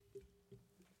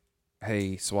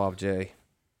Hey, Suave Jay.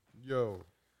 Yo,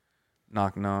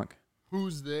 Knock, knock.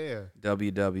 who's there?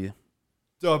 WW.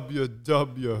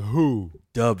 Who?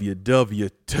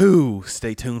 WW2.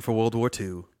 Stay tuned for World War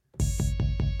II.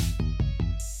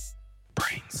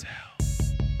 Brain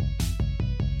cells.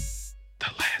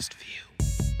 The last view.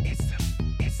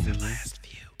 It's the last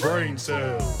view. Brain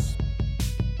cells.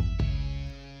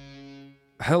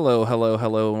 Hello,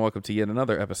 and welcome to yet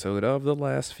another episode of the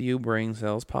Last Few Brain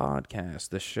Cells podcast,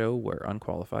 the show where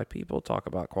unqualified people talk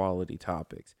about quality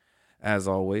topics. As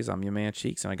always, I'm your man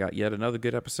Cheeks, and I got yet another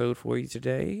good episode for you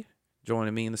today.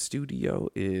 Joining me in the studio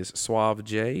is Suave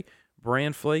Jay,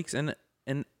 Bran Flakes, and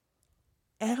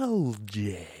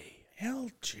LJ.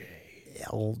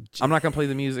 I'm not going to play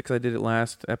the music because I did it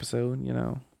last episode,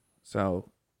 So,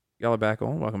 y'all are back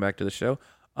on. Welcome back to the show.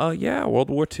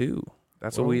 World War II.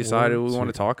 That's what we decided we want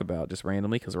to talk about just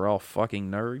randomly because we're all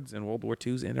fucking nerds and World War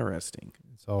II is interesting.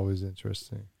 It's always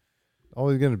interesting.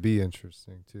 Always going to be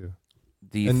interesting, too.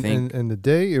 Do you think... And the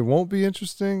day it won't be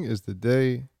interesting is the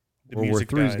day World War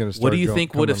III is going to start. What do you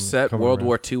think would have set World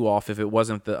War II off if it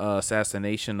wasn't the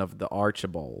assassination of the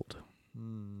Archibald?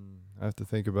 I have to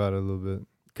think about it a little bit.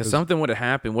 Because something would have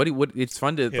happened. It's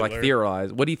fun to Hitler.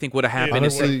 Theorize. What do you think would have happened?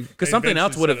 Honestly, Because something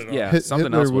else would have... Yeah,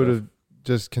 something Hitler else would have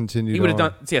just continued. He would have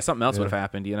on. done. Something else would have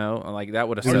happened. Like that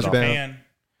would have It was set off. bound.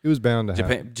 It was bound to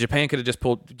happen. Japan could have just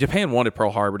pulled. Japan wanted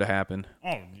Pearl Harbor to happen.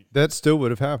 Oh, That still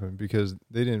would have happened because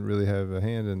they didn't really have a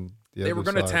hand in the They were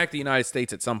going to attack the United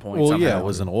States at some point. Well, somehow. yeah, it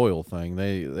was an oil thing.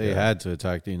 They had to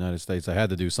attack the United States. They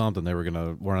had to do something. They were going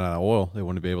to run out of oil. They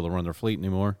wouldn't be able to run their fleet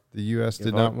anymore. The U.S.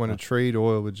 did not want to trade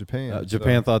oil with Japan.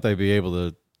 Japan thought they'd be able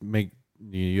to make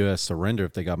the U.S. surrender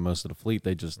if they got most of the fleet.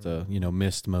 They just,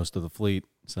 missed most of the fleet.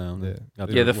 So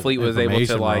the fleet was able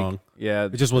to wrong. It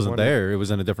just wasn't there. It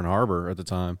was in a different harbor at the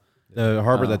time. The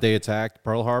harbor that they attacked,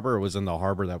 Pearl Harbor, was in the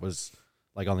harbor that was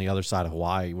like on the other side of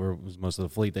Hawaii, where it was most of the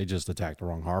fleet. They just attacked the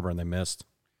wrong harbor and they missed.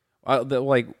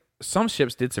 Some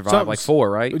ships did survive, 4,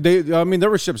 right? There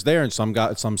were ships there, and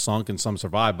some sunk and some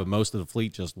survived, but most of the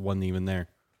fleet just wasn't even there.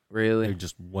 Really? They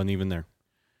just wasn't even there.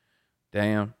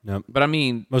 Damn. Yep. But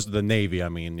most of the Navy.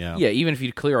 Yeah. Yeah. Even if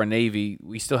you clear our Navy,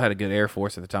 we still had a good Air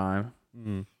Force at the time.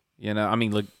 Mm-hmm.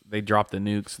 Look, they dropped the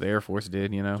nukes. The Air Force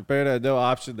did. Japan had no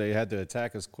option. They had to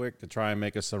attack us quick to try and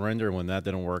make us surrender. And when that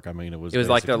didn't work, it was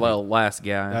like their little last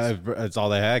guys. That's all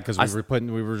they had because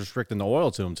we were restricting the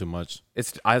oil to them too much.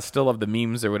 I still love the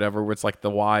memes or whatever where it's like The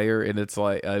Wire and it's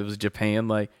like it was Japan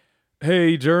like,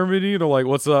 hey Germany, like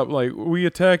what's up? Like we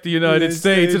attacked the United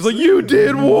States. It's like you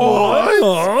did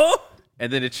what?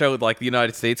 And then it showed like the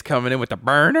United States coming in with the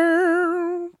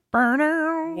burner.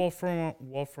 Well,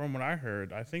 from what I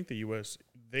heard, I think the U.S.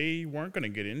 they weren't going to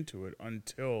get into it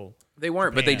until they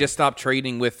weren't, Japan. But they just stopped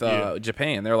trading with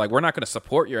Japan. They're like, we're not going to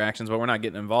support your actions, but we're not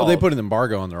getting involved. They put an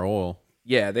embargo on their oil.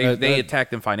 Yeah, they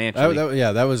attacked them financially.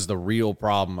 That was the real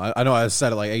problem. I know I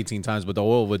said it like 18 times, but the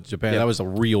oil with Japan, that was a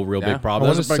real big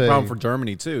problem. That was a big problem for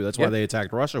Germany, too. That's why they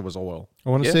attacked Russia was oil. I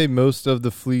want to say most of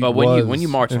the fleet but when you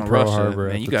march on Russia, Harbor,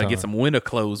 man, you got to get some winter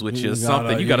clothes, which is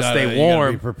something. You got to stay warm.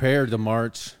 warm. Be prepared to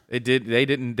march. They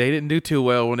didn't do too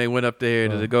well when they went up there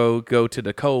to go to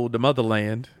the cold, the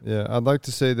motherland. Yeah, I'd like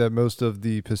to say that most of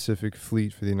the Pacific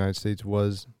fleet for the United States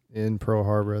was in Pearl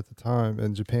Harbor at the time,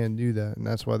 and Japan knew that, and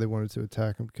that's why they wanted to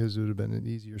attack them, because it would have been an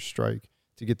easier strike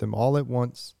to get them all at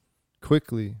once,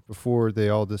 quickly, before they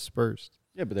all dispersed.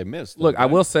 Yeah, but they missed. Look, I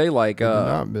will say, they did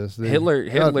not miss. Hitler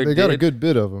they got a good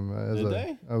bit of them,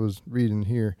 as I was reading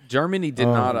here. Germany did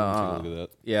not.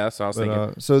 Yeah, so I was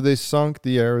thinking. So they sunk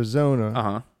the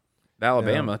Arizona. The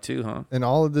Alabama too, huh? And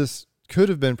all of this could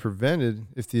have been prevented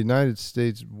if the United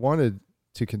States wanted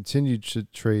to continue to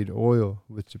trade oil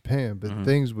with Japan, but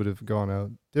things would have gone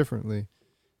out differently.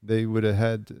 They would have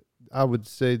had, I would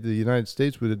say the United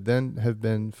States would then have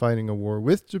been fighting a war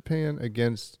with Japan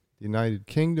against the United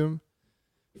Kingdom,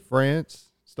 France,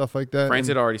 stuff like that. France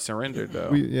had already surrendered, though.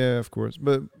 Of course.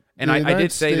 But I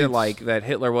did say that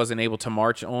Hitler wasn't able to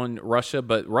march on Russia,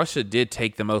 but Russia did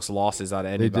take the most losses out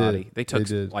of anybody. They took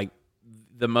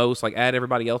the most, add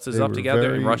everybody else's up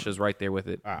together, and Russia's right there with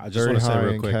it. I just want to say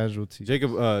real quick, casualties. Jacob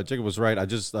was right.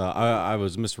 I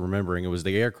was misremembering. It was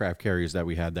the aircraft carriers that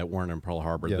we had that weren't in Pearl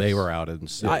Harbor. Yes. They were out in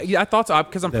sea. I thought so,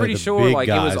 because I'm pretty sure it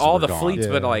was all the fleets,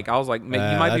 but I was like, you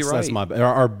might be right. That's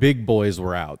our big boys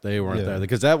were out. They weren't there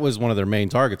because that was one of their main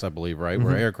targets, I believe. Right,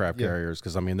 were aircraft carriers,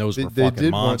 because those were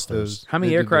fucking monsters. How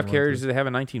many aircraft carriers did they have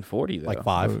in 1940? Though? Like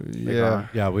 5.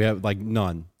 Yeah, we have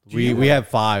none. We had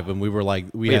 5, and we were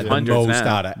we had the most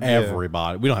out of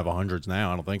everybody. We don't have hundreds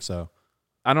now. I don't think so.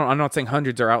 I'm not saying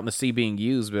hundreds are out in the sea being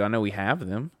used, but I know we have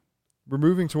them. We're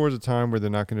moving towards a time where they're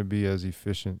not going to be as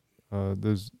efficient.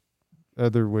 Those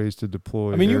other ways to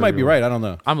deploy. I mean, you might be right. I don't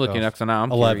know. I'm looking up so now.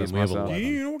 I'm 11. curious We have myself.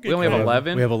 11. We only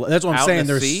have 11. That's what I'm Out saying. in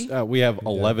the There's sea? we have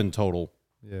 11 total.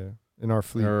 Yeah, in our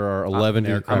fleet. There are 11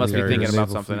 aircraft I must be carriers. thinking about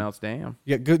Naval something fleet. else. Damn.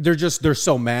 Yeah, they're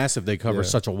so massive. They cover Yeah.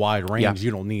 such a wide range. Yeah. You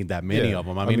don't need that many Yeah. of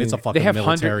them. I I mean, it's a mean, fucking They have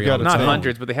military. hundred- on not its own.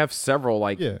 hundreds, but they have several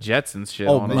like Yeah. jets and shit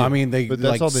Oh, on them. I mean, they But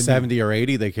that's like all they need. 70 or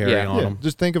 80 they carry Yeah. on Yeah, them.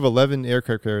 just think of 11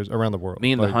 aircraft carriers around the world.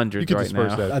 Me and the Like, hundreds you can right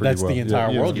disperse now. That pretty That's well. the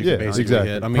entire world you yeah, can basically exactly.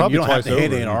 hit. I mean, Probably you don't have twice to hit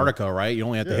over, even. Antarctica, right? You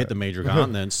only have to Yeah. hit the major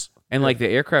continents. And like the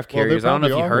aircraft Well, there carriers, I don't know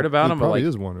if probably you heard are. about There them, but probably like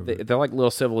is one of them. they're like little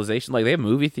civilization. Like they have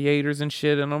movie theaters and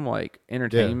shit in them, like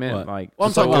entertainment. What? Like Well, I'm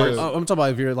Just talking, like about, I'm talking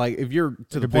about if you're to like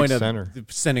the a big point of center.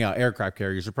 sending out aircraft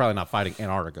carriers, you're probably not fighting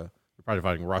Antarctica. You're probably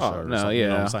fighting Russia Oh, or no, something. You know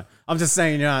what yeah. I'm saying? I'm just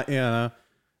saying, the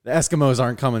Eskimos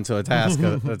aren't coming to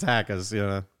attack us.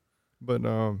 But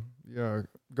yeah,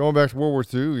 going back to World War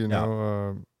II,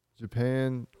 Yeah.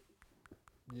 Japan,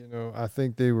 I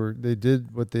think they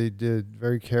did what they did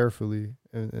very carefully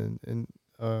and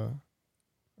an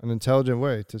intelligent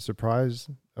way to surprise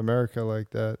America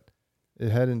like that. It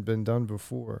hadn't been done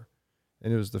before,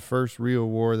 and it was the first real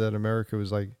war that America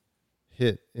was like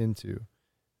hit into.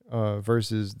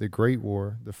 Versus the Great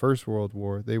War, the First World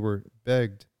War, they were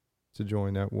begged to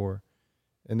join that war,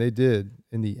 and they did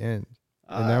in the end.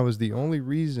 And that was the only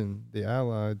reason the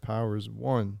Allied powers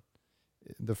won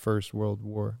the First World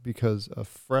War, because a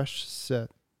fresh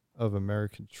set of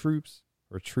American troops,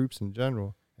 or troops in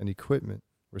general, and equipment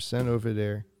were sent over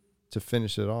there to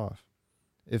finish it off.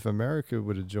 If America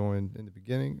would have joined in the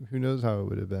beginning, who knows how it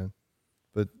would have been.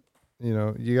 But,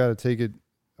 you got to take it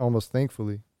almost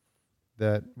thankfully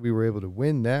that we were able to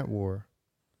win that war,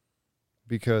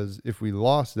 because if we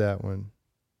lost that one,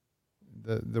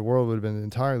 the world would have been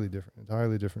entirely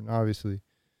different. Obviously,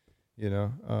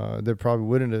 there probably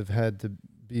wouldn't have had to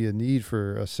be a need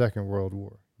for a second world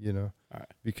war, Right.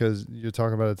 because you're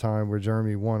talking about a time where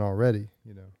Germany won already,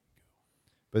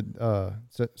 But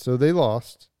so they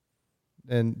lost,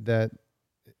 and that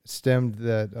stemmed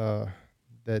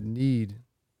that need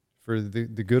for the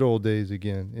good old days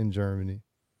again in Germany,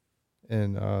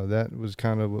 and that was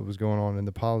kind of what was going on in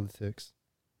the politics.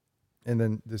 And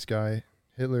then this guy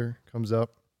Hitler comes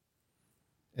up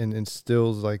and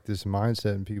instills like this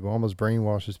mindset in people, almost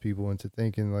brainwashes people into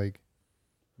thinking like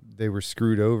they were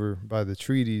screwed over by the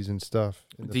treaties and stuff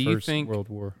in the First World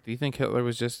War. Do you think Hitler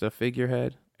was just a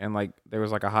figurehead and like there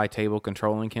was like a high table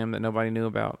controlling him that nobody knew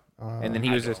about? And then he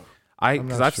was just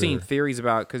because I've seen theories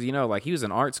about, because like he was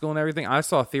in art school and everything. I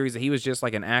saw theories that he was just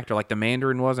like an actor, like the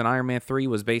Mandarin was in Iron Man 3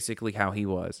 was basically how he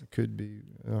was. It could be.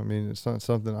 I mean, it's not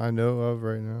something I know of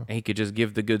right now. And he could just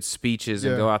give the good speeches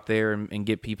and go out there and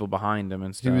get people behind him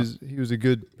and stuff. He was a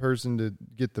good person to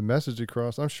get the message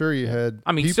across. I'm sure he had.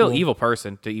 I mean, people, still evil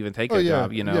person to even take that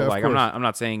job. yeah, of like course. I'm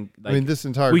not saying. Like, I mean, this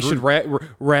entire we group, should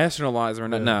rationalize or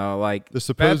not. No, like the bad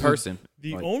supposed person.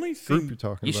 The Like, only group thing you're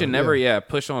talking You about. should never,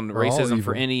 push on We're all racism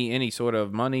for evil. any sort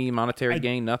of monetary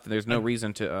gain. Nothing. There's no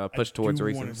reason to push towards I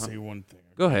racism. want to say one thing.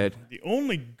 Go ahead. The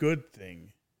only good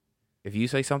thing If you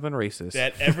say something racist,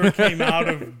 that ever came out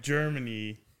of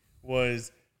Germany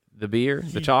was the beer,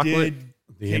 the he chocolate, did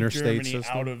The take interstate Germany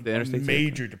system? out of The a interstate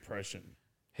major depression.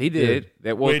 he did.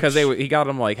 That well because Which- he got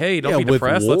them like, hey, don't Yeah, be with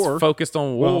depressed. war. Let's focus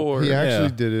on war. Well, he actually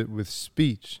Yeah. did it with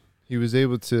speech. He was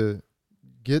able to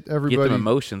get Get everybody. them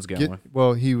emotions going.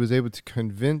 He was able to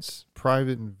convince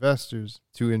private investors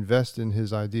to invest in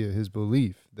his idea, his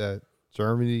belief that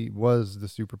Germany was the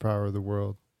superpower of the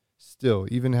world, still,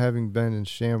 even having been in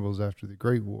shambles after the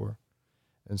Great War.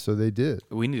 And so they did.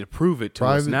 We need to prove it to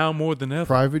us now more than ever.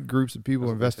 Private groups of people That's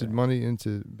what they invested say. money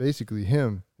into basically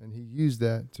him, and he used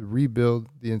that to rebuild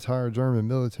the entire German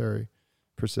military,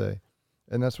 per se.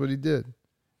 And that's what he did.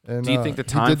 And Do you think the he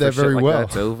time did for that shit very like well?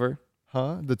 that's over?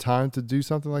 Huh? The time to do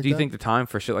something like that? Do you think the time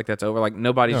for shit like that's over? Like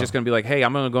nobody's No. just gonna be like, hey,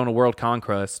 I'm gonna go on a world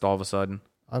conquest all of a sudden.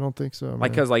 I don't think so. Like, man.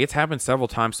 because like it's happened several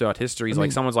times throughout history. I Like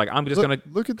mean, someone's like, I'm just gonna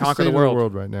look at the conquer state the world. of the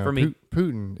world right now. For me.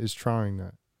 Putin is trying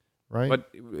that, right? But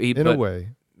in a way,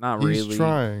 not he's really.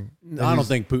 trying. I don't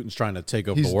think Putin's trying to take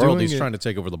over he's the world. doing He's it- trying to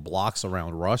take over the blocks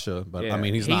around Russia. But Yeah. I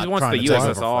mean, he's He not wants trying the to take over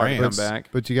USSR to come France back.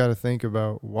 But you got to think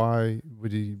about why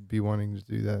would he be wanting to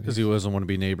do that? because he doesn't want to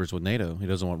be neighbors with NATO. He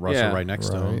doesn't want Russia Yeah. right next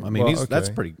to him. Right. I mean, Well, that's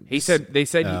okay. pretty. He said they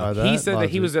said Yeah. By he that said that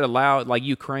he logic. was allowed like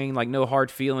Ukraine like no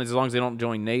hard feelings as long as they don't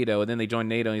join NATO, and then they join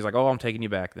NATO, and he's like, oh, I'm taking you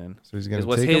back then. So he's going Is to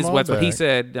what's take his them all what's what he back.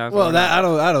 said. That's Well, what that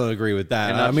I don't agree with that.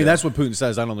 In a I mean, nutshell. that's what Putin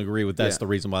says. I don't agree with that's Yeah. the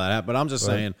reason why that happened. But I'm just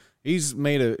Right. saying he's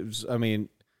made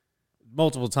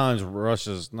multiple times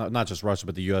Russia's not just Russia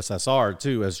but the USSR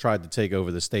too has tried to take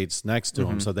over the states next to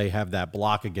Mm-hmm. him, so they have that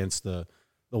block against the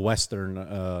Western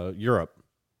Europe.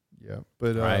 Yeah,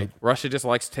 but Right. Russia just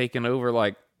likes taking over.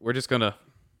 Like we're just gonna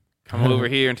come over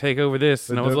here and take over this.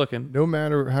 But No one's looking. No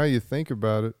matter how you think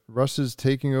about it, Russia's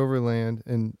taking over land,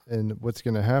 and what's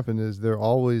going to happen is they'll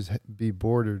always be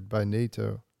bordered by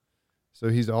NATO. So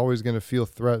he's always going to feel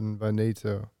threatened by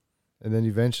NATO. And then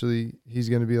eventually he's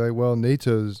going to be like, well,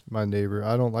 NATO's my neighbor.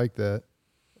 I don't like that.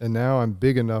 And now I'm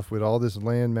big enough with all this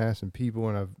land mass and people,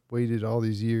 and I've waited all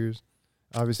these years.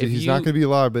 Obviously, he's not going to be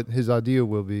alive, but his idea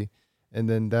will be. And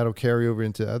then that'll carry over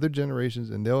into other generations,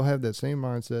 and they'll have that same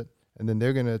mindset. And then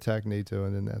they're going to attack NATO,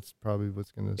 and then that's probably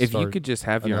what's going to start. If you could just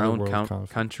have your own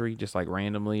country, just like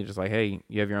randomly, just like, hey,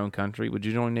 you have your own country, would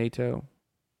you join NATO?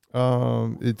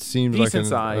 It seems decent like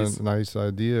a size nice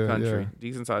idea. Country, yeah.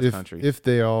 decent sized country. If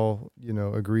they all,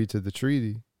 agree to the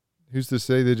treaty, who's to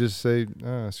say they just say,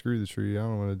 screw the treaty? I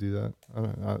don't want to do that.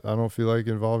 I don't feel like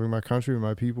involving my country and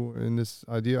my people in this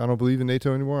idea. I don't believe in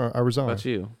NATO anymore. I resign. What about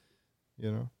you?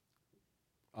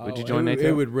 Would you join NATO?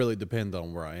 It would really depend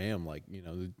on where I am. Like,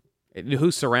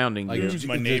 who's surrounding you? Who's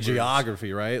my the neighbors?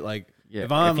 Geography, right? Like, Yeah.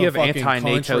 if you have a fucking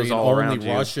anti-NATOs country all and around only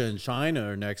you. Russia and China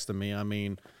are next to me, I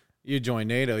mean, you join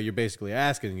NATO, you're basically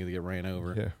asking you to get ran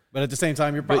over. Yeah. But at the same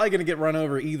time, you're probably going to get run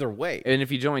over either way. And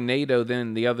if you join NATO,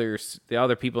 then the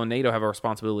other people in NATO have a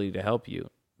responsibility to help you.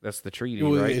 That's the treaty,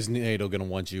 right? Is NATO going to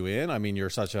want you in? I mean,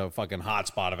 you're such a fucking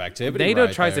hotspot of activity. NATO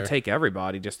right tries there. to take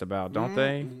everybody, just about, don't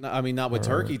they? I mean, not with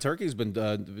Turkey. Turkey's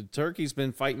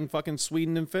been fighting fucking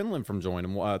Sweden and Finland from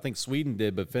joining. I think Sweden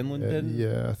did, but Finland didn't.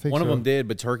 Yeah, I think one so. of them did,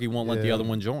 but Turkey won't let the other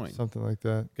one join. Something like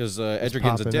that. Because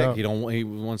Edgerton's a popping dick.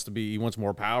 up. He wants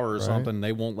more power or something.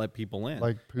 They won't let people in.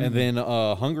 Like Putin. And then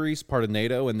Hungary's part of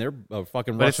NATO, and they're a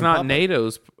fucking. But Russian it's not puppet.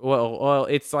 NATO's. Well,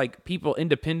 it's like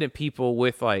independent people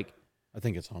with like. I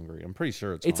think it's Hungary. I'm pretty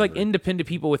sure it's like Hungary. independent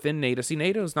people within NATO. See,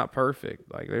 NATO's not perfect.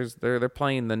 Like they're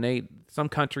playing the NATO. Some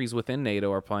countries within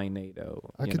NATO are playing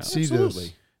NATO. I could see Absolutely.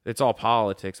 this. It's all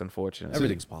politics, unfortunately.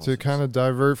 Everything's To politics. kind of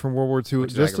divert from World War II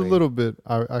Which is just a aggravating. little bit,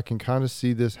 I can kind of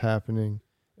see this happening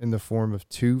in the form of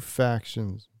two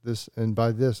factions. And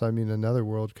by this, I mean another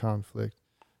world conflict,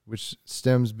 which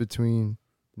stems between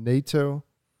NATO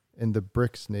and the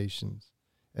BRICS nations.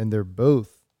 And they're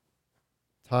both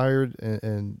tired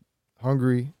and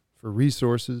hungry for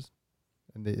resources,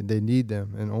 and they need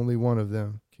them, and only one of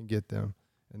them can get them.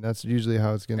 And that's usually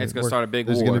how it's going to work. It's going to start a big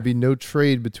There's war. going to be no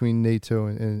trade between NATO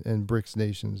and BRICS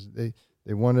nations. They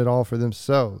want it all for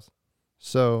themselves.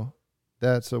 So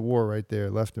that's a war right there,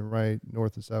 left and right,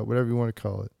 north and south, whatever you want to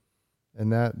call it.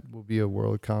 And that will be a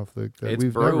world conflict that It's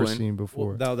we've never brewing. seen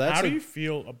before. Now How do you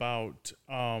feel about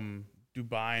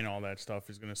Dubai and all that stuff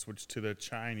is going to switch to the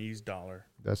Chinese dollar?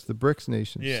 That's the BRICS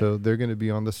nations. Yeah. So they're going to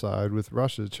be on the side with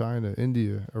Russia, China,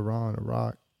 India, Iran,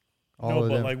 Iraq, all of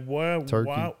them. Like what? Turkey.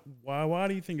 Why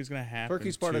do you think it's going to happen?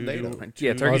 Turkey's part of NATO.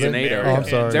 Yeah, to Turkey's in NATO. America? I'm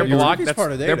sorry. They're, You're- Turkey's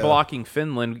part of they're NATO. blocking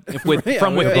Finland from Yeah, within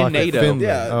blocking NATO. Finland.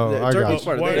 Yeah, Oh, I Turkey's got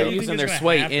part of Why They're do NATO. you using think their it's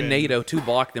sway gonna in happen? NATO to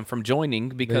block them from joining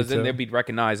because then NATO. they'd be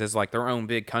recognized as like their own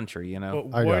big country, you know?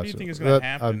 But I what got do you think is going to I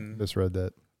happen misread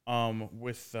that.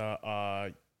 with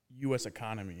the U.S.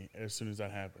 economy as soon as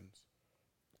that happens?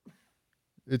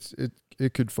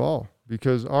 It could fall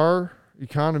because our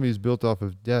economy is built off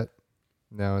of debt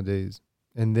nowadays,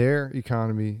 and their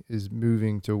economy is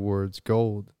moving towards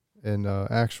gold and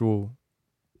actual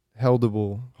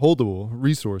holdable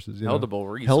resources.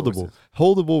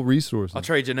 Holdable resources. I'll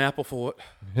trade you an apple for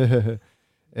it.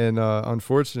 And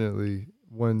unfortunately,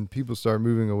 when people start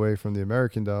moving away from the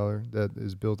American dollar that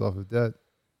is built off of debt,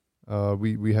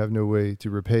 we have no way to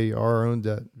repay our own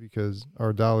debt because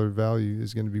our dollar value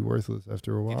is going to be worthless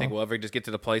after a while. You think we'll ever just get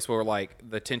to the place where like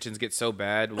the tensions get so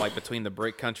bad, like between the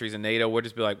BRIC countries and NATO, we'll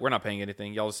just be like, we're not paying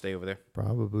anything. Y'all just stay over there.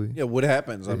 Probably. Yeah, what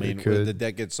happens? I It mean, could. the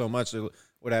debt gets so much.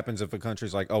 What happens if a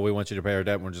country's like, oh, we want you to pay our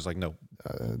debt, and we're just like, no,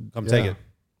 come take it.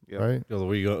 Yeah. Right?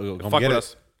 We go, come Fuck get with it.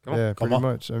 us. Come on. Yeah, Come pretty on.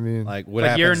 much. I mean, Like, what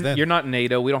Like happens then? you're not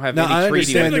NATO. We don't have Now, any I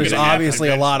treaty. understand with there's you. gonna happen obviously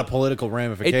a eventually. lot of political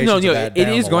ramifications. No, of that it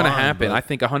down is the going to line, happen. but- I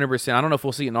think 100%. I don't know if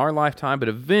we'll see it in our lifetime, but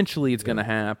eventually it's going to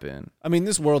happen. I mean,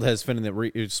 this world has finite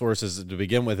resources to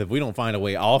begin with. If we don't find a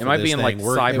way off It of might this be in, like, thing,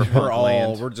 we're cyberpunk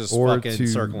land. we're just or fucking to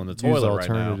circling the use toilet right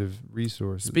now. alternative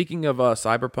resources. Speaking of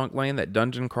cyberpunk land, that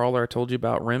dungeon crawler I told you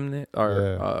about, Remnant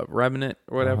or Revenant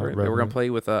or whatever, that we're going Revenant. to play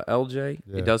with LJ,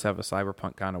 Yeah. it does have a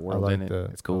cyberpunk kind of I world like in it.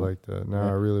 that. It's cool. I like that. Now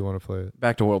I really want to play it.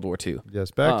 Back to World War II. Yes,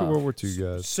 back to World War II,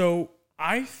 guys. So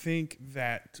I think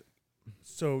that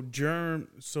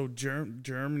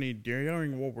Germany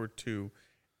during World War II,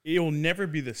 it will never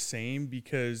be the same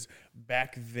because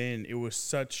back then it was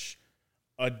such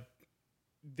a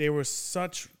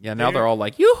Yeah, now they're all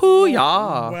like, yoo-hoo,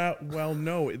 yeah. Well,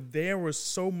 no, there was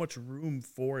so much room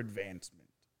for advancement.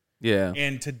 Yeah.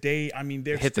 And today, I mean,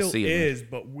 there Hit the still ceiling. is,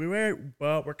 but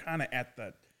we're kind of at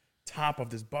top of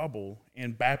this bubble,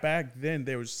 and back then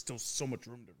there was still so much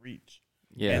room to reach.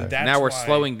 Yeah. And that's Now we're why-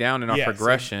 slowing down in our Yes,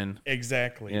 progression.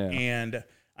 Exactly. Yeah. And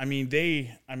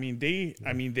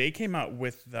they came out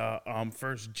with the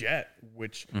first jet,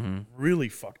 which really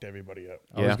fucked everybody up.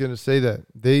 I was going to say that.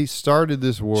 They started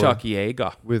this war Chuck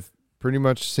Yeager. with pretty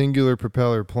much singular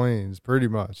propeller planes, pretty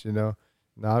much,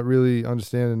 not really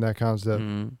understanding that concept.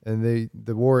 And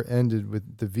the war ended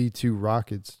with the V-2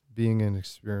 rockets being an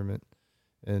experiment.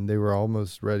 And they were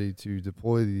almost ready to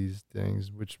deploy these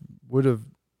things, which would have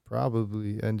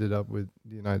probably ended up with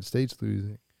the United States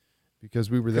losing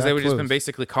because we were that Because they would close. just been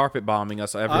basically carpet bombing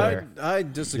us everywhere. I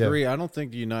disagree. I don't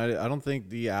think I don't think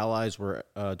the Allies were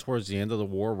towards the end of the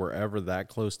war were ever that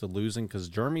close to losing because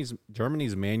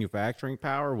Germany's manufacturing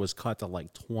power was cut to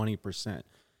like 20%.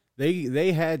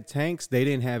 They had tanks. They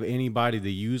didn't have anybody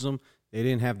to use them. They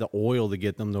didn't have the oil to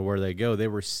get them to where they go. They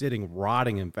were sitting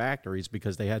rotting in factories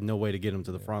because they had no way to get them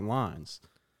to the front lines.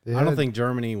 I don't think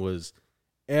Germany was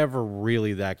ever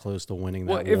really that close to winning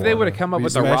that war. If they would have come up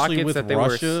with the Especially rockets with that they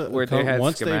Russia, were, where they had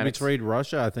once schematics. they betrayed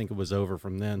Russia, I think it was over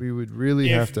from then. We would really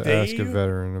have to ask a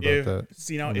veteran about that.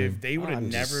 See now, if they would have I'm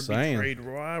never just saying.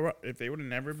 betrayed, if they would have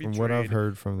never betrayed, From what I've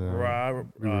heard from them,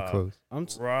 we were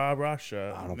close.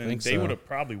 Russia, I don't then think they so. would have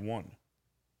probably won.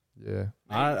 Yeah.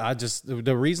 I just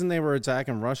the reason they were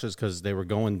attacking Russia is because they were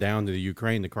going down to the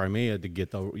Ukraine, the Crimea, to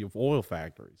get the oil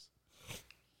factories.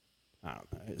 I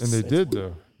don't know. And they did,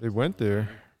 though. They went there.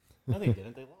 No, they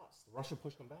didn't. They lost. Russia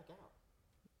pushed them back out.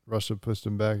 Russia pushed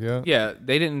them back out. Yeah,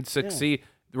 they didn't succeed.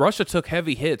 Russia took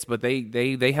heavy hits, but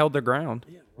they held their ground.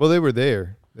 Well, they were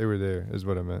there. They were there, is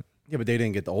what I meant. Yeah, but they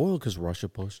didn't get the oil because Russia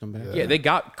pushed them back. Yeah, they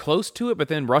got close to it, but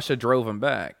then Russia drove them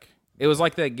back. It was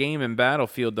like that game in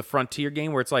Battlefield, the Frontier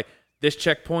game, where it's like this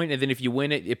checkpoint, and then if you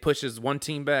win it, it pushes one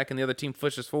team back, and the other team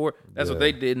pushes forward. That's what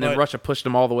they did, and then Russia pushed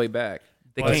them all the way back.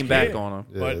 They came back on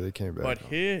them. Yeah, they came back. But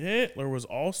Hitler was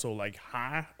also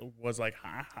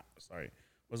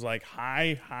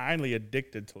highly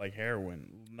addicted to like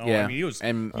heroin. No, Yeah, I mean he was.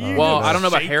 and he well, was I don't know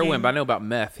about shaking. heroin, but I know about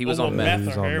meth. He was on meth. He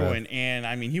was or on heroin, meth. and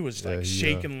I mean he was like he,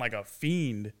 shaking like a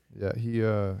fiend. Yeah, he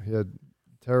had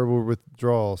terrible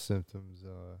withdrawal symptoms.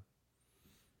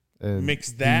 And Mix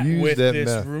he that used with that this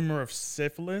meth. rumor of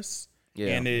syphilis, Yeah.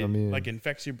 and it I mean- like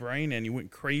infects your brain, and he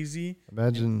went crazy.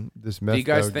 Imagine this meth Do you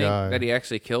guys out think guy. that he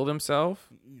actually killed himself?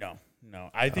 No.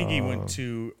 I think he went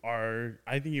to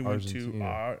Argentina.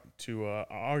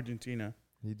 Argentina.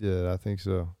 He did. I think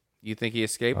so. You think he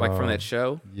escaped, like from that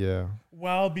show? Yeah.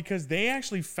 Well, because they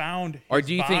actually found his Or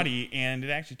do you think- body, and it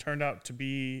actually turned out to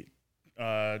be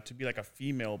like a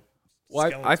female. Well, I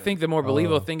skeleton. think the more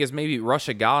believable thing is maybe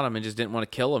Russia got him and just didn't want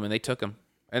to kill him, and they took him.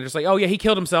 And it's like, oh, yeah, he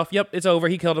killed himself. Yep, it's over.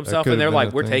 He killed himself. could And they're have been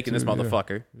like, a we're thing taking this too, yeah.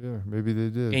 motherfucker. Yeah, maybe they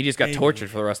did. And he just got Maybe. tortured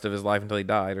for the rest of his life until he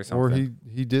died or something. Or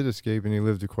he did escape and he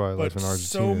lived a quiet life But in Argentina.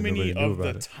 so and many nobody knew of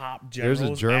about the it. top There's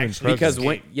generals a German actually because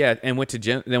escaped.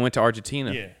 then went to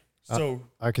Argentina. Yeah. So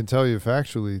I can tell you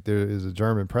factually there is a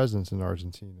German presence in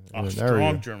Argentina. In a an strong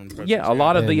area. German presence. Yeah, a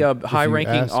lot of the And if you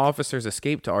high-ranking ask- officers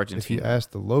escaped to If you Argentina.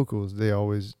 ask the locals, the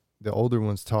older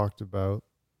ones talked about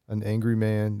an angry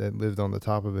man that lived on the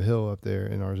top of a hill up there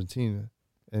in Argentina.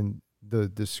 And the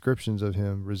descriptions of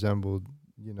him resembled,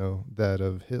 that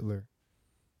of Hitler.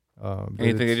 But And you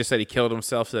think they it's- just said he killed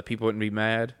himself so that people wouldn't be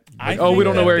mad? I Like, oh, we think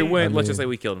don't know that where he they- went. I Let's just mean- say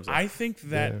we killed himself. I think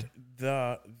that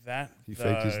He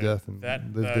faked his death and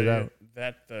lived it out.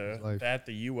 His life. That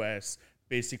the U.S.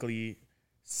 basically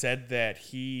said that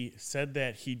he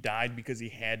died because he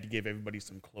had to give everybody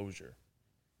some closure.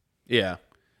 Yeah.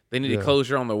 They needed Yeah.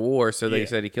 closure on the war, so they Yeah.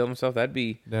 said he killed himself. That'd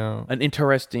be Now, an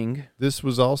interesting this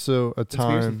was also a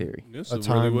conspiracy time. theory. Yes, A it really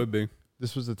time- would be.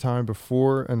 This was a time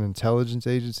before an intelligence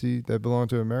agency that belonged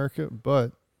to America,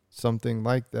 but something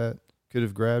like that could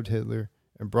have grabbed Hitler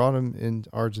and brought him in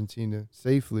Argentina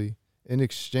safely in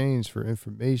exchange for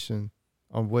information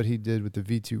on what he did with the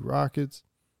V-2 rockets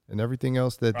and everything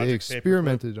else that they Project Paperclip.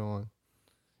 experimented on,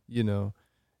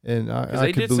 And 'Cause I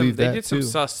they could did some believe they that did too. some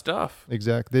sus stuff,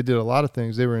 Exactly. They did a lot of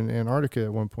things. They were in Antarctica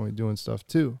at one point doing stuff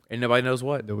too. and nobody knows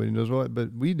what. Nobody knows what,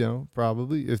 but we know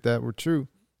probably if that were true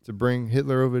to bring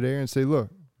Hitler over there and say, look,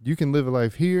 you can live a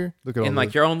life here. Look at all In like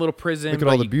the, your own little prison. look at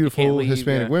but all the you can't beautiful leave,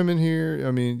 Hispanic yeah. women here.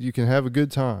 I mean, you can have a good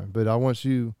time, but I want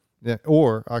you,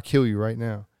 or I'll kill you right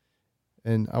now,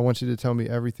 and I want you to tell me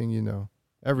everything you know,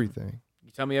 everything.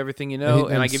 You tell me everything you know,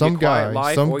 and I give you some a quiet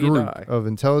life, some or you group die. of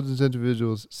intelligence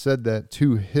indivians said that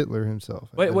to Hitler himself.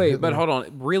 Wait, but hold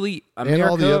on. Really, And America?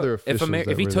 all the other if officials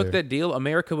if he that took were that deal,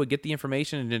 America would get the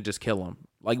information and then just kill him.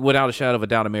 Like, without a shadow of a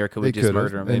doubt, America would just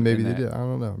murder him. And maybe they did. I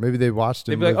don't know. Maybe they watched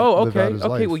him. They'd be like, "Oh, live out okay, his okay.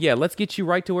 life. Well, yeah, let's get you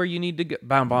right to where you need to go."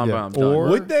 Bam, bam, Yeah. bam. Done. Or-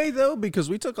 Would they though? Because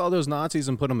we took all those Nazis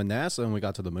and put them in NASA, and we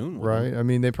got to the moon. With Right. them. I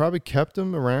mean, they probably kept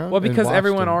him around. Well, and because watched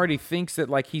everyone him. already thinks that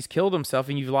like he's killed himself,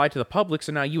 and you've lied to the public,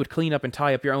 so now you would clean up and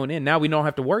tie up your own end. Now we don't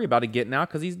have to worry about it getting out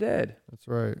because he's dead. That's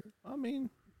right. I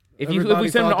mean, If we everybody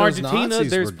send him to thought those Argentina,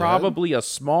 Nazis there's were dead. probably a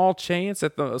small chance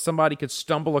that somebody could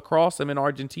stumble across him in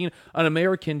Argentina. An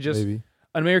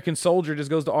American soldier just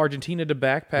goes to Argentina to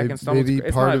backpack and stumbles. maybe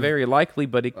It's part not of- very likely,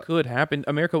 but it could happen.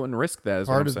 America wouldn't risk that. Is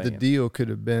Part what of I'm the saying. deal could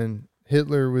have been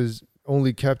Hitler was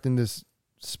only kept in this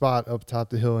spot up top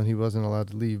the hill, and he wasn't allowed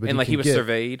to leave. But And like he was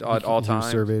surveyed at all He times.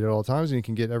 was surveyed at all times, and he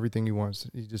can get everything he wants.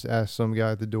 He just asks some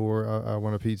guy at the door, "I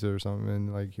want a pizza or something,"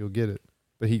 and like he'll get it.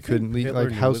 But he couldn't leave, Hitler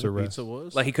like knew house what arrest. pizza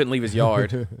was. Like he couldn't leave his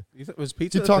yard. Was He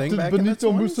pizza a talked thing to back in the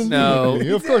Benito 20s? Mussolini.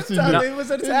 No. Of course he knew. He was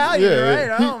Italian,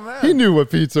 right? Oh man, He knew what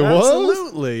pizza was.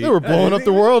 Absolutely. They were blowing up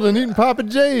the world and eating Papa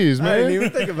J's, I man. didn't even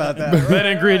think about that. Better Right?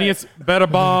 ingredients, better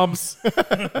bombs.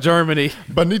 Germany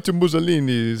Benito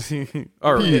Mussolini's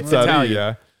or Italian.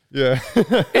 pizzeria. Yeah.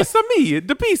 It's me,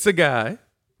 the pizza guy.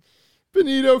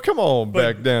 Benito, come on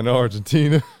back down to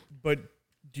Argentina. But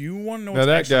do you want to know Now what's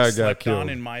that actually guy got slept on, killed.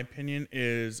 in my opinion,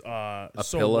 is so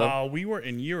pillow? while we were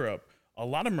in Europe, a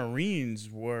lot of Marines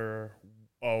were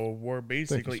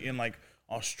basically in like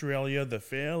Australia, the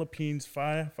Philippines,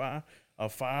 fighting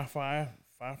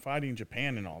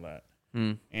Japan and all that.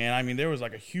 And I mean, there was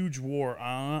like a huge war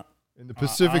In the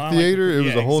Pacific like Theater, it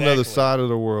was yeah, a whole nother exactly. side of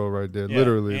the world right there. Yeah,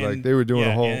 Literally, and- like they were doing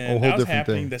yeah, a whole and that was different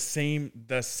happening thing.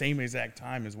 the same exact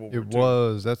time as World War It II.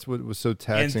 was. That's what was so And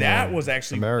taxing. that on was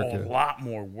actually America. a lot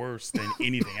more worse than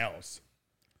anything else.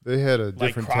 They had a Like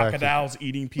different tactic. crocodiles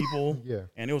eating people. Yeah.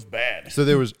 And it was bad. So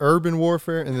there was urban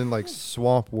warfare and then like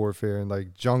swamp warfare and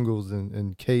like jungles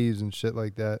and caves and shit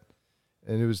like that.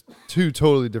 And it was two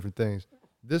totally different things.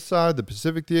 This side, the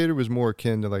Pacific Theater, was more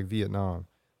akin to like Vietnam.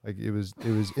 Like it was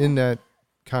in that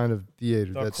kind of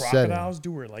theater, The that setting. crocodiles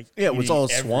do were like Yeah, it was eating all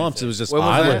swamps. It everything. was just When was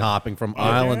island that? hopping from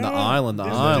island to island to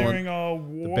This was island. during,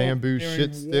 The war, bamboo during shit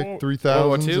war- stick War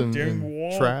 3000s II? and, during and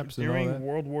war, traps and all during that.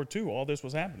 World War II. All this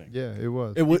was happening. Yeah, it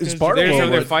was. It was Because part of They're, World so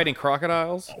they're War. fighting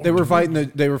crocodiles. They were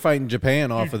fighting. They were fighting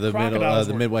Japan off of the crocodiles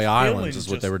the were Midway killing Islands. Is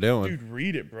what just- they were doing. Dude,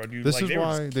 read it, bro. Dude, This like, is they were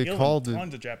why just they killing called it-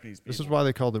 tons of Japanese people. This is why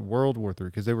they called it World War III,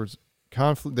 because there was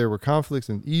conflict. There were conflicts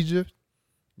in Egypt,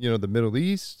 the Middle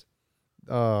East.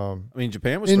 I mean,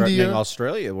 Japan was India. threatening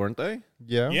Australia, weren't they?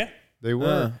 Yeah. They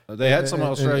were. They had some of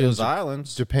And- Australia's and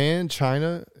islands. Japan,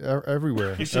 China,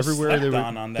 everywhere. It's just Everywhere they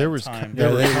slept were. on that there was time. there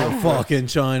Yeah, were they were conflicts, fucking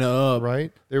China up.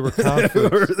 right. There were conflicts.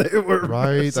 They were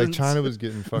Right, like since- China was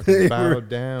getting They fucking were- bowed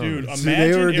down. Dude, See, they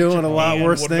imagine were if doing a lot Japan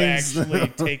worse would have things. actually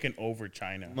taken over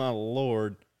China. My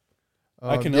lord,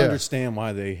 I can yeah. understand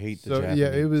why they hate the So Japanese.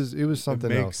 yeah, it was something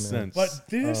makes else, man. sense. But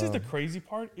this is the crazy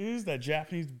part: is that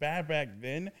Japanese back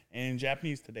then and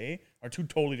Japanese today are two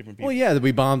totally different people. Well, yeah,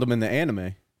 we bombed them in the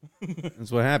anime.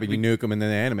 That's what happened. You nuke them, and then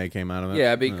the anime came out of it.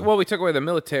 Yeah, well, we took away the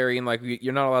military, and like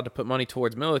you're not allowed to put money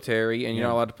towards military, and you're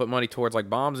not allowed to put money towards like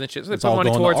bombs and shit. So they It's put all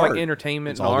money going to towards like art.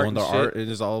 entertainment It's and all art going and to shit. art. It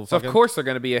is all. So of fucking- course they're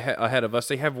going to be ahead of us.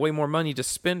 They have way more money to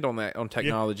spend on that, on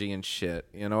technology and shit.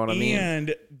 You know what I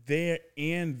mean?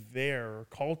 And their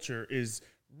culture is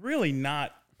really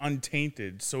not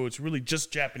untainted, so it's really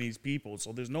just Japanese people.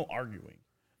 So there's no arguing.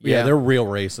 Yeah, they're real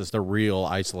racist. They're real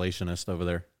isolationist over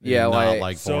there. They Yeah, do not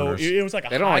like- So foreigners. it was like a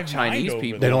They don't like hive mind Chinese over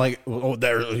people. They there. don't like.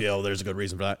 Oh, there's a good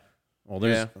reason for that.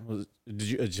 Well,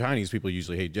 Chinese people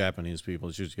usually hate Japanese people.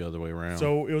 It's usually the other way around.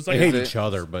 So it was they like hate it- each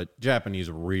other, but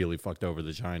Japanese really fucked over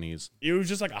the Chinese. it was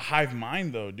just like a hive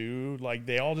mind, though, dude. Like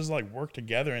they all just like worked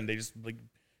together and they just like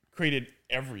created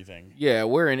everything. Yeah,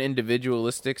 we're an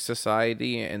individualistic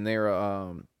society, and they're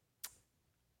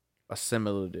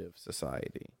assimilative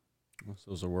society.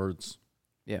 Those are words.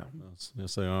 Yeah,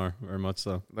 Yes, they are. Very much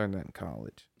so. learned that in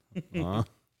college.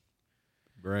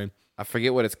 Brain. I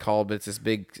forget what it's called, but it's this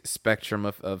big spectrum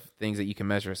of things that you can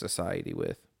measure a society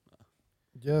with.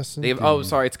 Yes.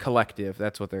 It's collective.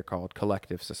 That's what they're called,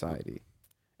 collective society.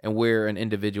 And we're an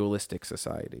individualistic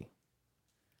society.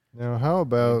 Now, how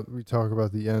about we talk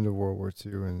about the end of World War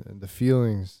II and the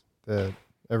feelings that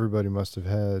everybody must have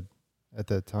had at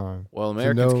that time? Well,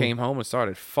 Americans know- came home and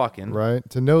started fucking. Right?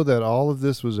 To know that all of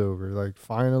this was over, like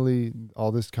finally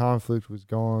all this conflict was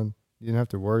gone. You didn't have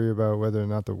to worry about whether or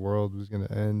not the world was going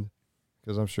to end,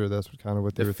 because I'm sure that's kind of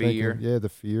what they The were fear. thinking. Yeah, the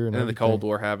fear. And then the Cold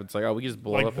War happened. It's like, oh, we just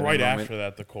blow Like up in right a moment. after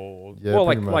that, the cold. Yeah, well,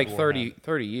 pretty like much.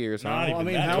 30 years. Huh? Not even I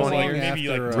mean, that. how It was long like maybe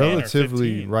like after, 10 or relatively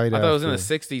 15. right I after. thought it was in the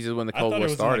 60s is when the I Cold thought War it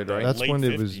was in, like, started, the right? That's late when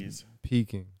it was 50s.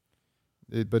 peaking.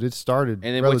 but it started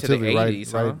And then went to the relatively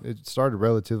 80s, right. huh? It started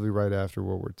relatively right after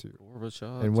World War II,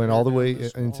 Gorbachev, and went all the tear way down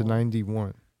this into wall.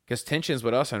 91. Because tensions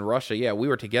with us and Russia, yeah, we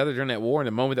were together during that war. And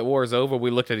the moment that war is over,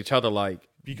 we looked at each other like,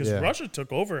 because Yeah. Russia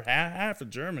took over half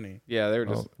of Germany. yeah, they were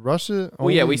just. Russia.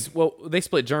 Well, yeah, only- they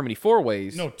split Germany 4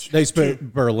 ways. No, They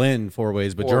split Berlin 4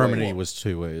 ways, but 4 Germany ways. was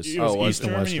 2 ways. It was Oh, East East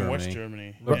and West Germany and West Germany.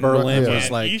 Germany. But And- Berlin yeah. was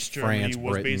and like East Germany France,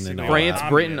 was Britain, basically and all France, that.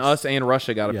 Britain, communist. us, and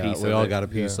Russia got a Yeah, piece we of all it. got a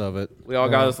piece Yeah. of it. We all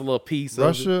got us a little piece of it.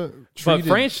 Russia But treated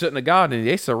France shouldn't have gotten it.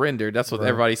 They surrendered. That's what Right.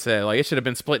 everybody said. Like, it should have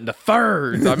been split into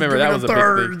thirds. I remember that was a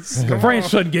thirds. big thing. France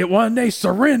shouldn't get one. They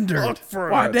surrendered. Fuck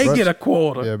France. Why'd they get a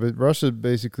quarter? Yeah, but Russia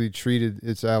basically treated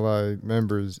its ally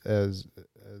members as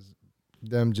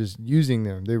them just using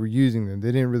them. They were using them.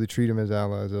 They didn't really treat them as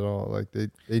allies at all. Like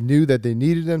they knew that they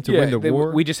needed them to win the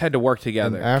war. We just had to work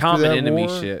together. And after Common that enemy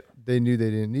war, shit. They knew they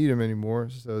didn't need them anymore,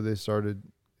 so they started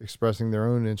expressing their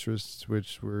own interests,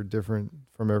 which were different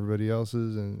from everybody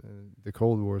else's, and the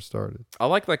Cold War started. I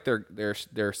like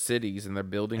their cities and their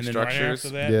building And then right structures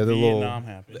after that, Yeah, the little- Vietnam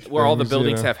happened. where all the things, you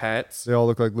buildings know. have hats. They all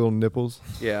look like little nipples.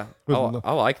 Yeah, With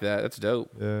I like that. That's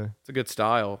dope. Yeah, It's a good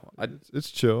style.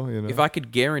 it's chill, you know. If I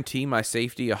could guarantee my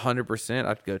safety 100%,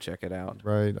 I'd go check it out.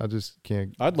 Right, I just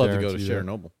can't. I'd love to go to guarantee that.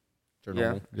 Chernobyl.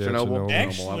 Yeah, Yeah, Chernobyl. Chernobyl.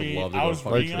 Actually, I would love to I go was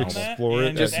fucking reading on like that, explore it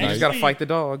and at it's Just, you just night. gotta actually- fight the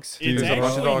dogs. It's Dude,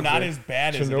 actually not as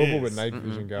bad as it Chernobyl is. with night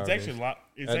vision goggles. It's actually At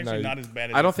actually night. not as bad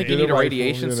as I don't it think is. you need a Get a rifle,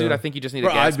 radiation you suit. know. I think you just need a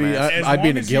Bro, gas I'd be mask. As I'd be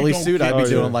in long a as you ghillie don't suit. I'd kill be Oh,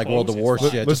 doing yeah. like World of folks, War it's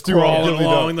fine. shit. Let's Just do all crawling ghillied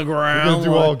along up. the We're ground. gonna do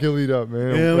like- all ghillied up,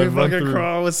 man. Yeah, we Run fucking through-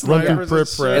 crawl with run through snipers prep and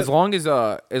shit. prep. As long as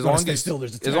stay still,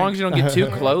 there's a as long as you don't get too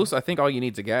tank. close, I think all you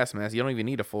need is a gas mask. You don't even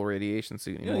need a full radiation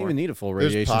suit You anymore. don't even need a full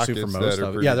There's radiation suit for pockets most that are of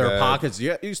it. pretty Yeah, there are bad. pockets.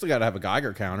 Yeah, you still got to have a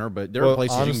Geiger counter, but there are Well,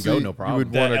 places honestly, you can go no problem. You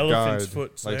would That want a elephant's guide,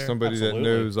 foot's like there. somebody Absolutely. that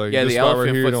knows, like Yeah, this the spot right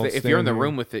elephant here, foot's don't if you're in the stand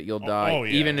room with it, you'll die. oh,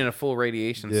 yeah. Even in a full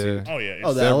radiation Yeah. suit. Oh yeah.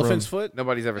 Oh, the that elephant's room- foot.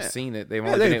 Nobody's ever seen it. They've Yeah,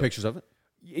 only they been have able- pictures of it.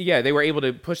 Yeah, they were able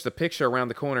to push the picture around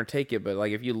the corner and take it, but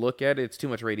like if you look at it, it's too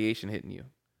much radiation hitting you.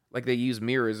 Like they use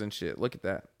mirrors and shit. Look at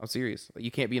that. I'm serious. Like,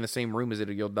 you can't be in the same room as it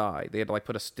or you'll die. They had to like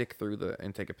put a stick through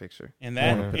and take a picture. And I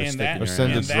that wanna put a and stick that in Or your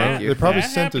send a and drone. that- They probably that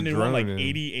sent a happened in, what, drone like in.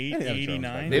 88, They didn't have drones back 89.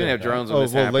 then. They didn't have drones when Oh,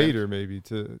 this well, happened. later maybe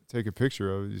to take a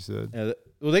picture of it. You said. Yeah,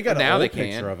 well, they got Now a they old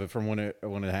picture can. of it from when it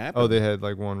happened. Oh, they had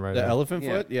like one right. the after. elephant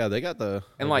Yeah. foot. Yeah, they got the.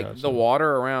 And I like gotcha. the water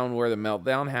around where the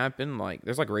meltdown happened, like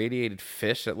there's like radiated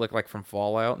fish that look like from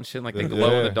Fallout and shit. Like they glow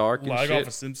in Yeah. the dark and Like shit. off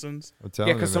of Simpsons. I'm telling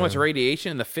Yeah, you, because so much man.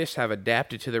 radiation, and the fish have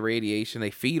adapted to the radiation.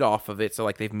 They feed off of it, so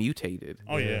like they've mutated.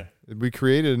 Oh yeah. We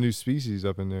created a new species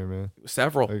up in there, man.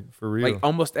 Several, Like for real. like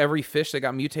almost every fish that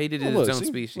got mutated Oh, is look, its own see?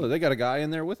 species. Look, they got a guy in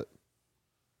there with it.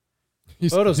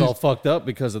 He's- Photos he's- all fucked up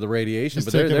because of the radiation, he's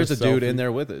but taking there's a a dude selfie. in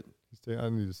there with it. I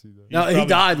need to see that. Now he probably-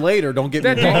 died later. Don't get me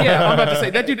That dude, wrong. yeah, I'm about to say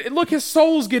that dude. Look, his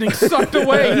soul's getting sucked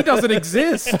away. He doesn't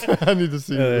exist, I need to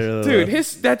see this.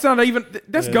 dude. That's not even.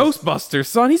 That's Ghostbusters,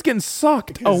 son. He's getting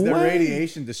sucked Because the away.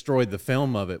 radiation destroyed the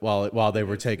film of it while they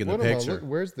were taking the What am I picture. look-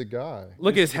 where's the guy?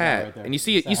 Look at his hat, and you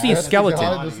see a That's the skeleton,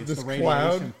 guy, this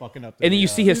cloud. and then you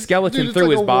see his skeleton Dude, it's through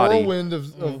like his a body. whirlwind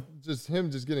of just him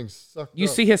just getting sucked You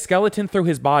up. see his skeleton through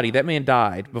his body. That man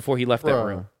died before he left that Bro,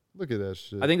 room. look at that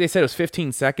shit. I think they said it was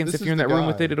 15 seconds. This If is you're in the that room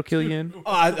with guy. it, it'll kill you in. Oh,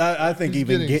 I think He's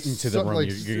even getting getting to the something room, like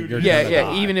you're Yeah, gonna yeah.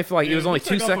 die. Even if like it was only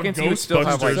 2 seconds, you would still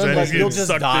have like Ghostbusters and he's you'll getting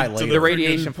just die later. the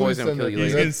radiation Please poison will send kill that. you He's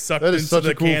later. getting sucked That is into such the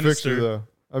a cool canister. picture, though.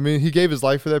 I mean, he gave his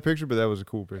life for that picture, but that was a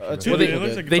cool picture. two Well, people it looks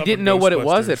did. like they it's didn't off know of what it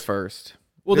was Ghostbusters. at first.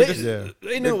 Well, Yeah.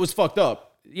 they knew it was fucked up.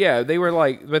 Yeah, they were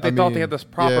like, but they I thought they mean, had this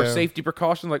proper yeah. safety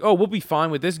precaution. Like, oh, we'll be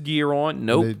fine with this gear on.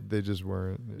 Nope. They just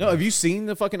weren't. No, have you seen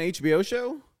the fucking HBO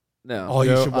show? No. Oh, you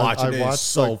No, should watch I it. It's watched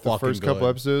so like, the fucking first good. couple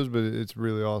episodes, but it's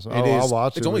really awesome. It I'll is-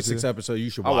 watch it. It's only with 6 you. episodes. You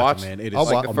should I'll watch watch it, man. It is I'll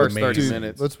like watch the first 30 amazing.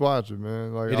 minutes. Let's watch it,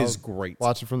 man. Like, It I'll is great.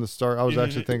 watch it from the start. I was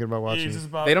actually thinking about watching Is this it.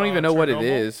 about, They don't even know what it Chernobyl?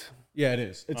 is. Yeah, it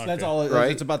is. It's that's Okay. all.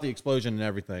 Right? It's about the explosion and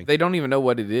everything. They don't even know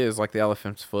what it is, like the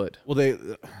elephant's foot. Well,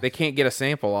 They can't get a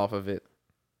sample off of it.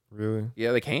 Really?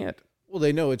 Yeah, they can't.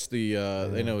 they know it's the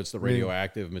they know it's the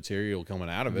radioactive material coming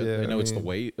out of it. Yeah, they know I it's the mean,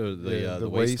 weight yeah, the the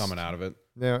waste waste. coming out of it.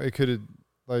 Now it could have,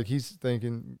 like, he's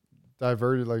thinking,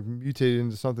 diverted, like mutated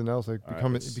into something else, like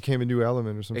it became a new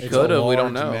element or something. It It's could a have, we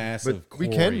don't large, know. Massive But we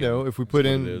can know if we put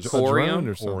That's in what a it is. drone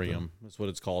or something. Corium. That's what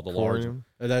it's called. The large. Corium.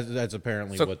 That's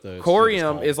apparently So what the shit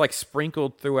corium called. is like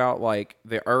sprinkled throughout like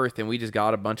the earth, and we just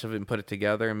got a bunch of it and put it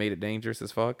together and made it dangerous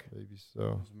as fuck. Maybe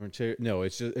so. No,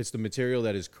 it's the material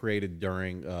that is created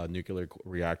during nuclear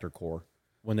reactor core.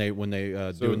 When they do a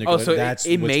nuclear, Oh, so that's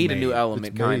it what's made a new element,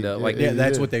 It's kind made, of yeah, like it- Yeah,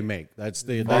 that's is. what they make. That's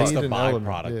the Made an byproduct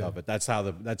element, yeah. of it.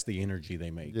 That's the energy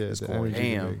they make. Yeah, is the corium. energy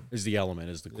they Damn. make. Is the element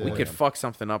is the Yeah. corium. we could fuck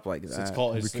something up like that. It's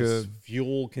called We it's could.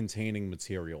 fuel containing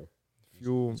material.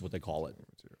 Fuel. That's what they call it.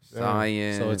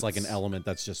 Science. So it's like an element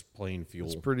that's just plain fuel.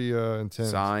 It's pretty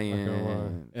intense. Not gonna lie.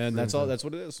 Science. And that's all. That's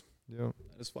what it is. Yeah.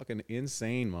 It's fucking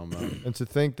insane, my man. And to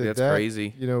think that That's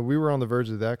crazy. You know, we were on the verge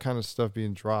of that kind of stuff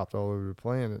being dropped all over the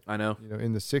planet. I know. You know,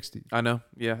 in the 60s. I know.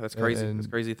 Yeah, that's crazy. And that's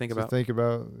crazy to think about. Think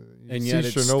about. And yet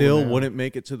it still wouldn't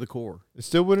make it to the core. It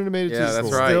still wouldn't have made it to the core. Yeah,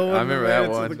 that's right. I remember that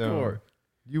one. No.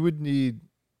 You would need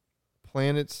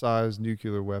planet-sized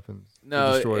nuclear weapons. No,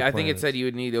 to destroy I think it planets. said you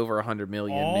would need over 100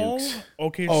 million nukes.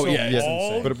 Okay, Oh, so yeah, it's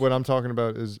insane. But what I'm talking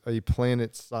about is a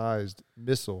planet-sized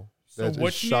missile So that is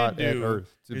what you shot need to at do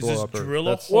Earth to is blow just up Earth. drill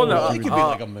a That's- hole. Well, no, It could be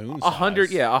like a moon.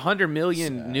 100, yeah, 100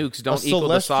 million nukes don't equal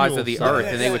the size of the celestial Earth,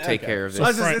 size. and they would take care of So it. it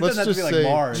doesn't Let's have to just be like say,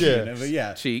 Mars, yeah. you know, but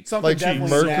yeah. Cheek. Something like definitely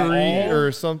Mercury all-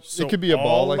 or something. so It could be a ball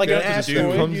all like like that. an that just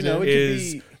asteroid, comes you know, in. it could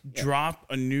is be drop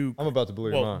a nuke. I'm about to blow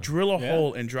your mind. Drill a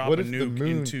hole and drop What a if the nuke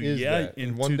moon into is that? And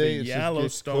into one day the it just gets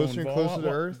Yellowstone closer and closer to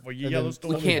Earth, and then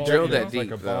Yellowstone. We can't volcano. drill that It's like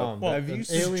deep, a though. bomb. Well, An you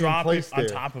just alien drop it placed on there.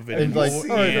 top of it, And like, all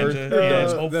right, Earth,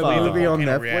 hopefully the the movie on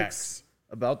volcano Netflix reacts.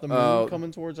 about the moon Oh.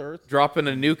 coming towards Earth. Dropping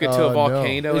a nuke into a no.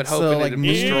 volcano and It's hoping like it moon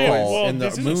destroys. well, and the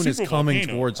this is a moon is super coming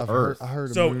volcano. towards I Earth.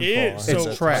 heard a So moon it fall. so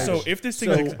It's trash. so if this thing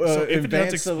So, so if it does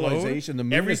advanced explode, civilization, the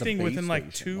moon is a everything base within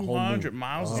like station, the whole 200 moon.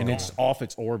 miles is and gone. it's off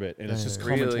its orbit, and it's just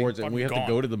coming Really? towards it. And we have to Gone.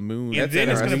 go to the moon. And then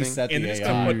it's gonna interesting. and then it's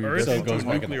gonna put Dude, Earth so it into goes a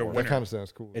back in the nuclear water. That winter. kind of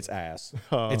sounds cool. It's ass.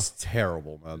 Oh. It's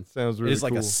terrible, man. Sounds really It's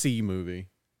like cool. a C movie.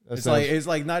 That It's sounds-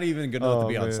 like not even good enough to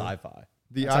be on man. sci-fi.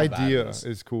 the That's how bad idea it is.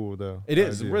 is cool though. It The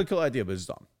is a idea. really cool idea, but it's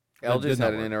dumb. Eldridge It did not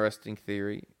had an work. interesting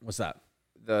theory. What's that?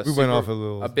 We went off a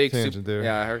little big tangent super, there.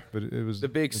 Yeah, I heard. But it was The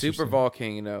big super interesting.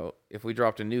 volcano, if we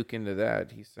dropped a nuke into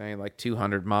that, he's saying like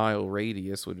 200-mile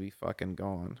radius would be fucking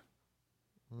gone.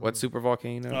 What super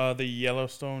volcano? The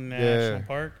Yellowstone National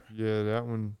Park. Yeah, that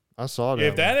one. I saw that.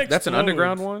 If that one. explodes, That's an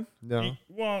underground one? No,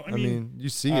 Well, I mean you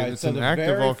see it. Alright, It's so an the active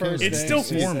very volcano. first It's thing still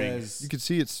he forming. says- You could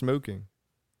see it smoking.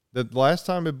 The last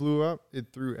time it blew up, it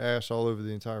threw ash all over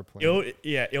the entire planet.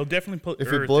 it'll definitely put If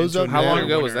it Earth blows into up a How long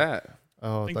nuclear ago was winter. that?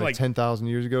 Oh, think like like- 10,000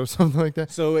 years ago, something like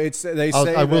that. So they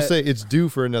say I will that- say it's due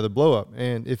for another blow up,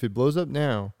 and if it blows up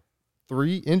now,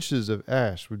 3 inches of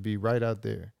ash would be right out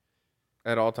there.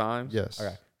 At all times? Yes.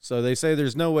 Okay. So they say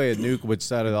there's no way a nuke would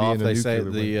set it Be off. in a They say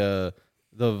nuclear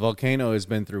the volcano has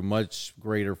been through much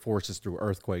greater forces through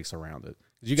earthquakes around it.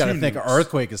 You got to 2 think an nukes.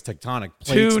 earthquake is tectonic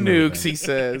plates. 2 moving. nukes, he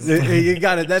says. You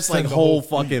got it. That's like whole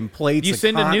fucking plates. You of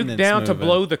send a nuke continents down to moving.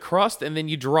 blow the crust, and then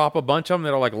you drop a bunch of them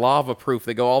that are like lava proof.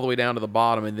 They go all the way down to the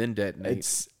bottom and then detonate.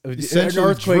 It's an Essentially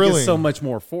earthquake drilling. is so much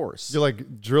more force. You're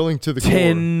like drilling to the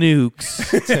 10 nukes.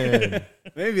 core. 10.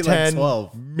 Maybe like 10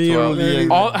 12. million.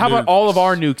 How about all of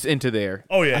our nukes into there?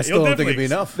 Oh yeah, I still it'll don't think it'd definitely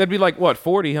be enough. That'd be like, what,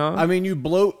 40, huh? I mean, you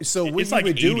blow. So what It's you like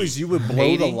would do 80. is you would blow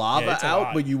 80? the lava Yeah, it's a out,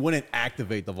 lot. but you wouldn't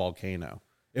activate the volcano.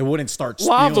 It wouldn't start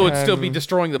Lava spewing. would still be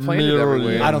destroying the planet million.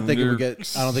 everywhere. I don't think it would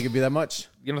get. I don't think it'd be that much.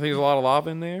 You don't think there's a lot of lava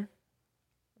in there?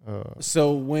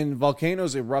 So when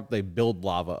volcanoes erupt, they build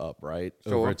lava up, right,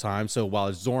 Sure. over time. So while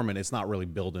it's dormant, it's not really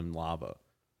building lava.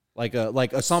 Like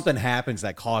something happens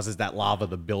that causes that lava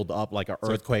to build up, like an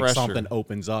like earthquake. pressure. Something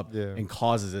opens up Yeah. and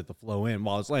causes it to flow in.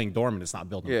 While it's laying dormant, it's not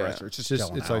building Yeah. pressure. It's just It's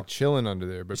chilling it's out. like chilling under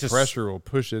there, but It's just- pressure will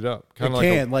push it up. It Kind of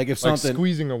can, like if like something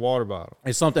squeezing a water bottle.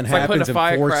 if something It's like putting happens a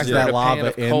and forces firecracker in that a pan lava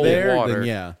of in cold there, water. then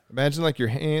yeah. Imagine like your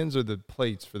hands are the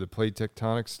plates for the plate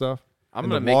tectonic stuff. I'm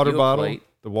and gonna the make water you a bottle. plate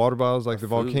The water bottle is like the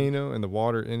food. volcano, and the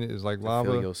water in it is like to fill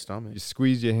lava. your stomach. You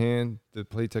squeeze your hand. The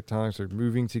plate tectonics are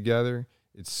moving together.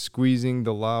 It's squeezing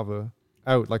the lava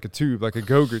out like a tube, like a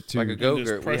Go-Gurt tube. Like a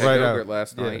Go-Gurt. We had Right Go-Gurt out.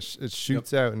 last Yeah, night. it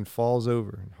shoots out and falls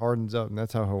over and hardens up, and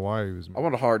that's how Hawaii was I made.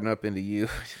 want to harden up into you.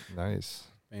 Nice.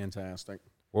 Fantastic.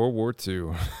 World War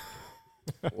II.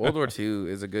 World War II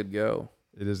is a good go.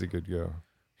 It is a good go.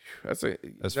 That's a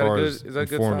As is that a far good, as is that a good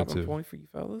stopping informative. point for you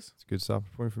fellas? It's a good stopping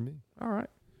point for me. All right.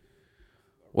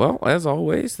 Well, as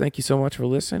always, thank you so much for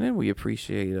listening. We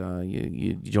appreciate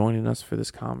you joining us for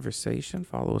this conversation.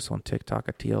 Follow us on TikTok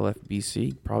at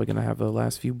TLFBC. Probably going to have the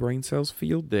last few brain cells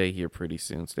field day here pretty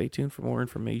soon. Stay tuned for more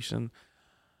information.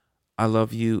 I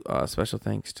love you. Special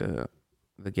thanks to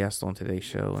the guest on today's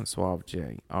show and Suave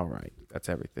Jay. All right. That's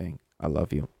everything. I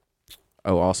love you.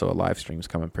 Oh, also a live stream is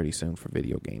coming pretty soon for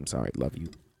video games. All right. Love you.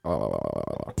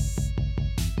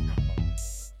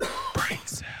 Brain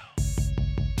cell.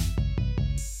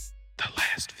 The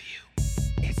last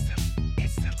view.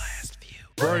 It's the last view.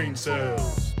 Brain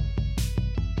cells.